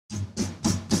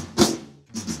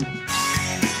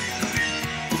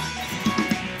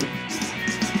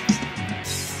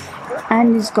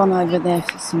Andy's gone over there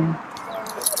for some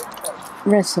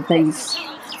recipes,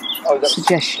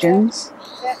 suggestions.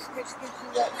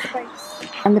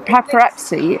 And the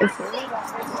paparazzi have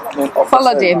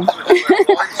followed him.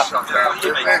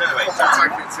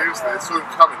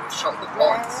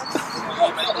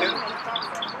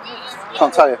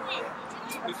 Can't tell you.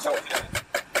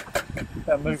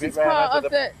 Move it round to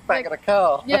the back of the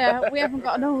car. Yeah, we haven't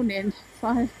got an awning,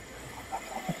 so.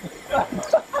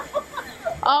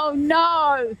 Oh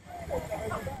no!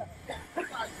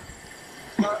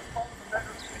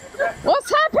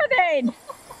 What's happening?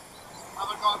 Have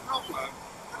I got a problem?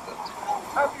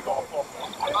 Have you got a problem?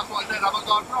 That's what I said, have I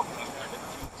got a problem?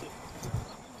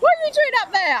 What are you doing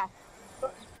up there?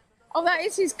 Oh, that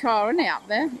is his car, isn't it, up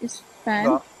there? His van.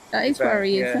 Right. That is where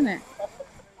he is, isn't it?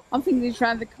 I'm thinking he's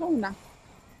round the corner.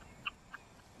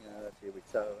 Yeah, that's here we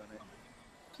tow,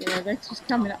 isn't it? Yeah, they're just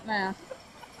coming up now.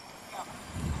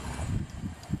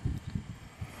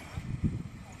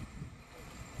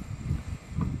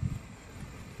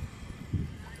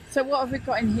 So what have we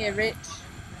got in here, Rich?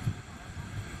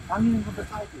 Onions and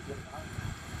potatoes.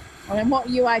 And then what are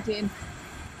you adding?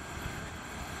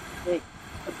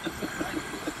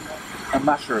 And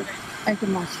mushrooms. Egg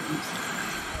and mushrooms.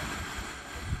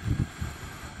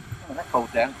 Oh, that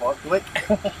cooled down quite quick.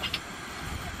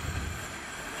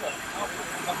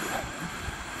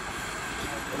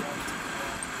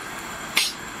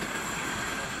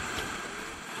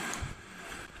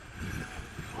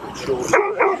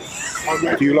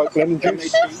 Do you like lemon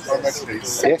juice?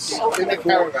 Yes. In the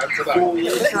caravan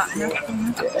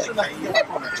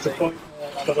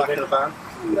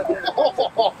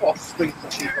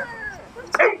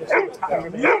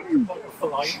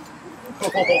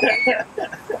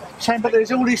Shame, but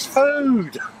there's all this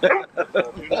food. How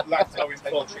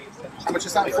much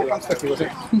is that? £4.50, was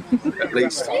it? At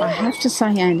least. I have to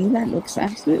say, Andy, that looks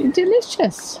absolutely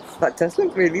delicious. That does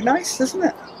look really nice, doesn't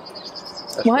it?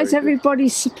 Why is everybody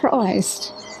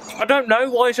surprised? I don't know.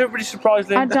 Why is everybody surprised,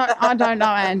 Linda? I don't know,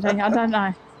 Andy. I don't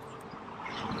know.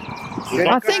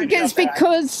 I think it's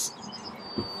because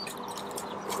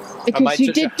I made you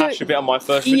such did a hash of it on my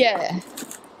first video. Yeah.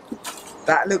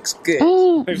 That looks good.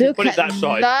 Oh, If you look put it at that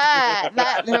side. that.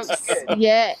 That looks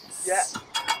yes. Yeah.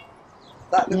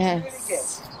 That looks Yes. really good.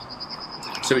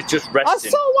 So it's just I resting.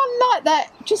 saw one like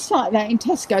that, just like that in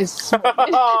Tesco's.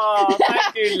 Oh,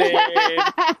 thank you, Lynn.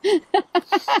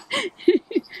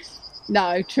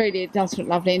 No, truly, it does look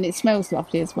lovely, and it smells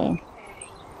lovely as well.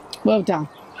 Well done.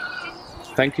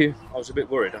 Thank you. I was a bit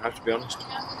worried, I have to be honest.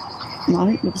 No,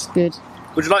 it looks good.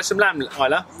 Would you like some lamb,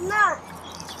 Isla?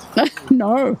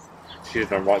 No. She's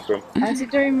done right for him. How's it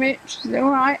doing, Rich? Is it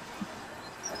all right?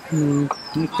 You're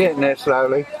getting there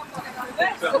slowly.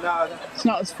 It's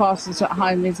not as fast as at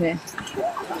home, is it?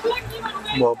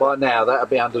 Well, by now that'll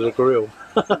be under the grill.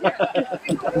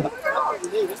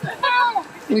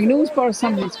 We can always borrow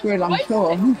somebody's grill, I'm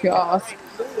sure, if you ask.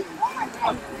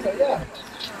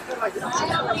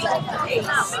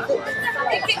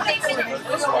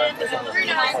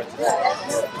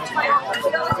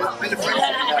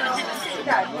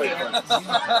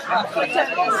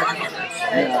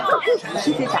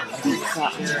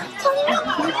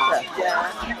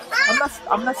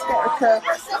 I must get her to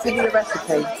give me a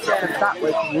recipe. That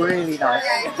was really nice.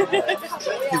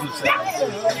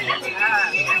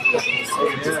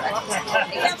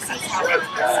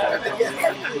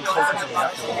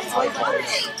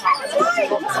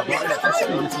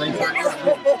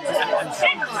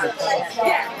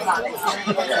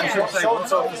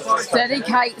 Steady,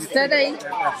 Kate, steady. We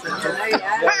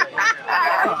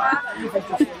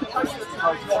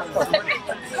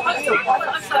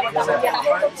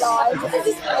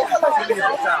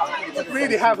didn't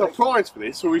really have a prize for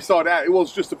this when we started out. It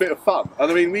was just a bit of fun.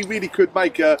 And I mean, we really could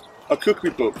make a cookery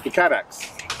book for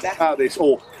Cadillacs out of this,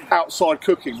 or outside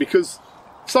cooking, because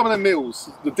some of the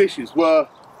meals, the dishes were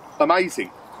amazing.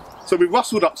 So we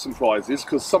rustled up some prizes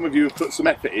because some of you have put some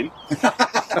effort in.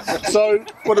 So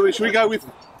what do we? Should we go with?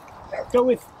 Go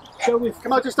with.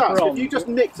 Can I just ask? If you just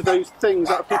nicked those things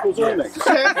out of people's awnings.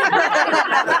 First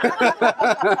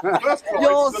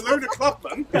prize is the Lunar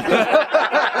Clubman.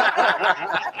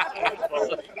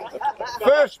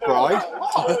 First prize.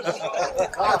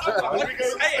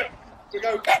 We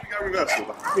go reverse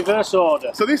order. Reverse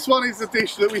order. So this one is a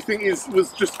dish that we think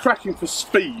was just cracking for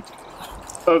speed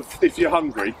of if you're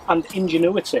hungry. And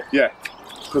ingenuity. Yeah,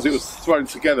 because it was thrown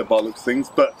together by looks things,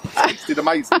 but tasted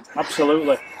amazing.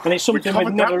 Absolutely. And it's something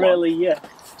we've never really,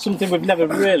 something we've never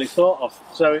really thought of.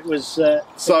 So it was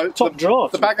top draw.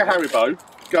 The bag of Haribo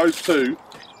goes to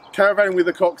Caravan with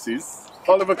the Coxes.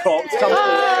 Oliver Cox comes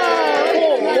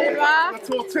forward. Emma. the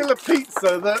tortilla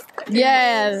pizza that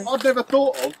Yes. I've never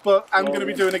thought of, but I'm going to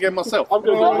be doing again myself. I'm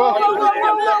going to do it.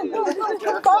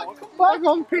 Hang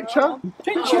on, picture.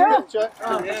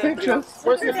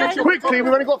 Quickly,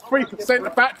 we've only got 3%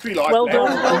 of battery life. Well now.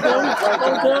 done, well done,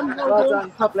 well done, Well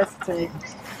done, publicity.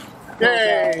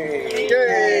 Yay!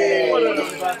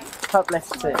 Yay!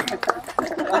 Publicity.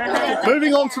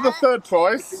 Moving on to the third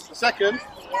prize. Second.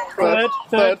 Third.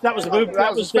 That was the move.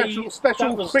 That was a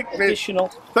special quick additional.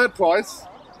 Third prize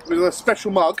with a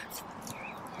special mug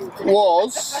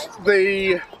was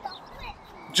the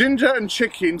ginger and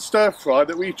chicken stir fry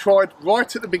that we tried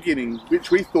right at the beginning, which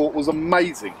we thought was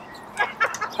amazing.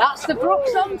 That's the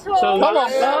Brooks on tour. So Come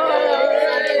on!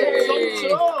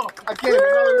 Again,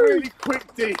 another really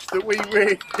quick dish that we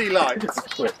really liked.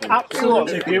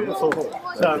 absolutely beautiful.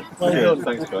 So well done.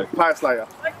 Thanks, guys. Pay us later.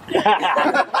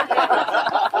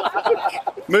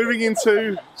 Moving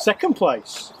into Second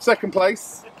place. second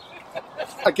place.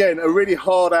 Again, a really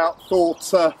hard out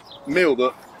thought meal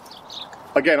that,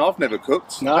 again, I've never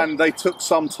cooked, No. and they took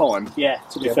some time. Yeah,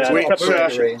 to be fair. Which,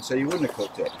 Preparation. So you wouldn't have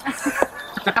cooked it.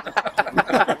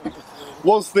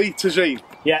 was the tagine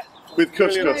Yeah. with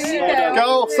couscous.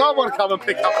 Go, someone come and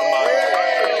pick up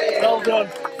a Well done.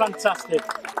 Fantastic.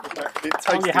 mug. It All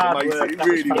tasted your hard amazing. work, It that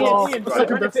really was was. fantastic. For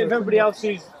the benefit of everybody else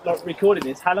who's like recording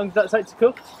this, how long does that take to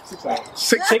cook? 6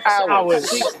 6 hours.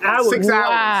 6 hours. 6 hours.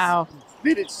 Wow.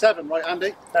 Needed 7, right,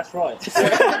 Andy? That's right. Your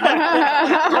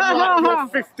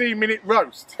 15-minute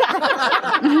roast. But,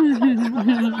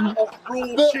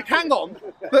 hang on,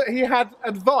 that he had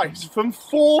advice from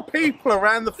 4 people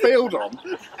around the field on.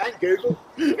 And Google.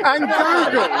 And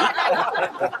Google.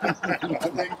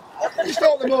 You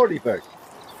start the morning book.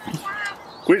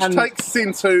 Which And- takes us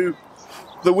into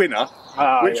the winner,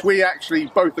 which yeah. we actually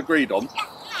both agreed on.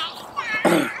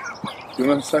 You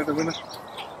want to say the winner?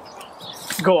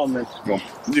 Go on then. Go on,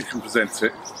 you can present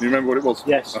it. You remember what it was?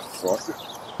 Yes. That's right.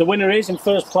 The winner is in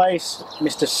first place,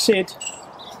 Mr. Sid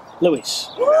Lewis.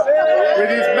 With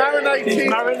his marinated, His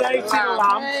marinated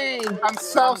lamb Hey. and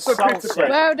salsa salsa. pita bread.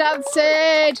 Well done,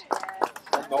 Sid.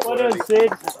 Well done, Sid.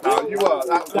 No, you were.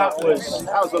 That was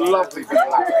a lovely bit.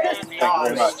 Thank you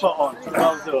very much. Spot on.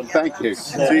 Well done. Thank you.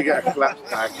 So you get a flat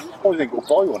tag. I think we'll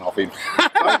buy one off him.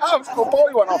 I was going to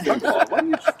buy one off him.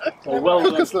 So well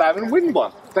Cook done. us lamb and win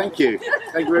one. Thank you.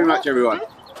 Thank you very much, everyone.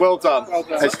 Well done.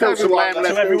 There's still some lamb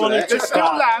left everyone over who there. There's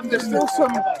still lamb, there's still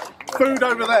some food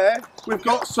over there. We've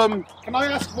got some. Can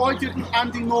I ask, why didn't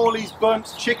Andy Morley's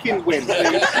burnt chicken win,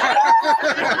 please?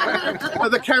 Are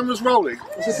the cameras rolling?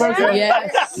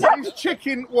 Yes. His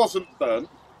chicken wasn't burnt.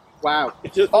 Wow.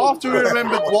 After he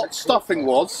remembered what stuffing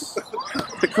was,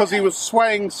 because he was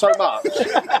swaying so much, he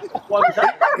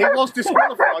was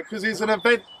disqualified because he's an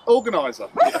event organiser.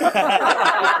 He didn't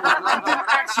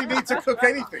actually need to cook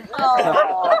anything.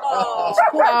 Oh,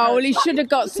 well, he should have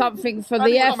got something for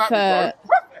the effort.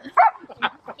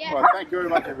 Well, thank you very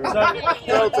much, everyone.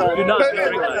 You're not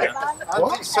very good.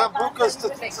 Sambucas to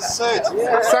Sid.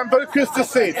 Sambucas to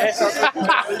Sid.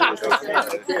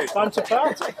 Time to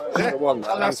party.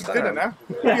 I'll have some dinner now.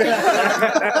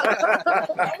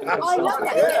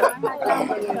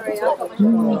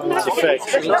 It's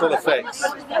effects. It's all effects.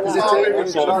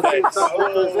 Is it all effects?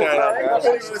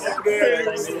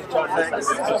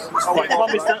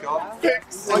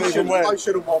 I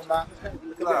should have won that.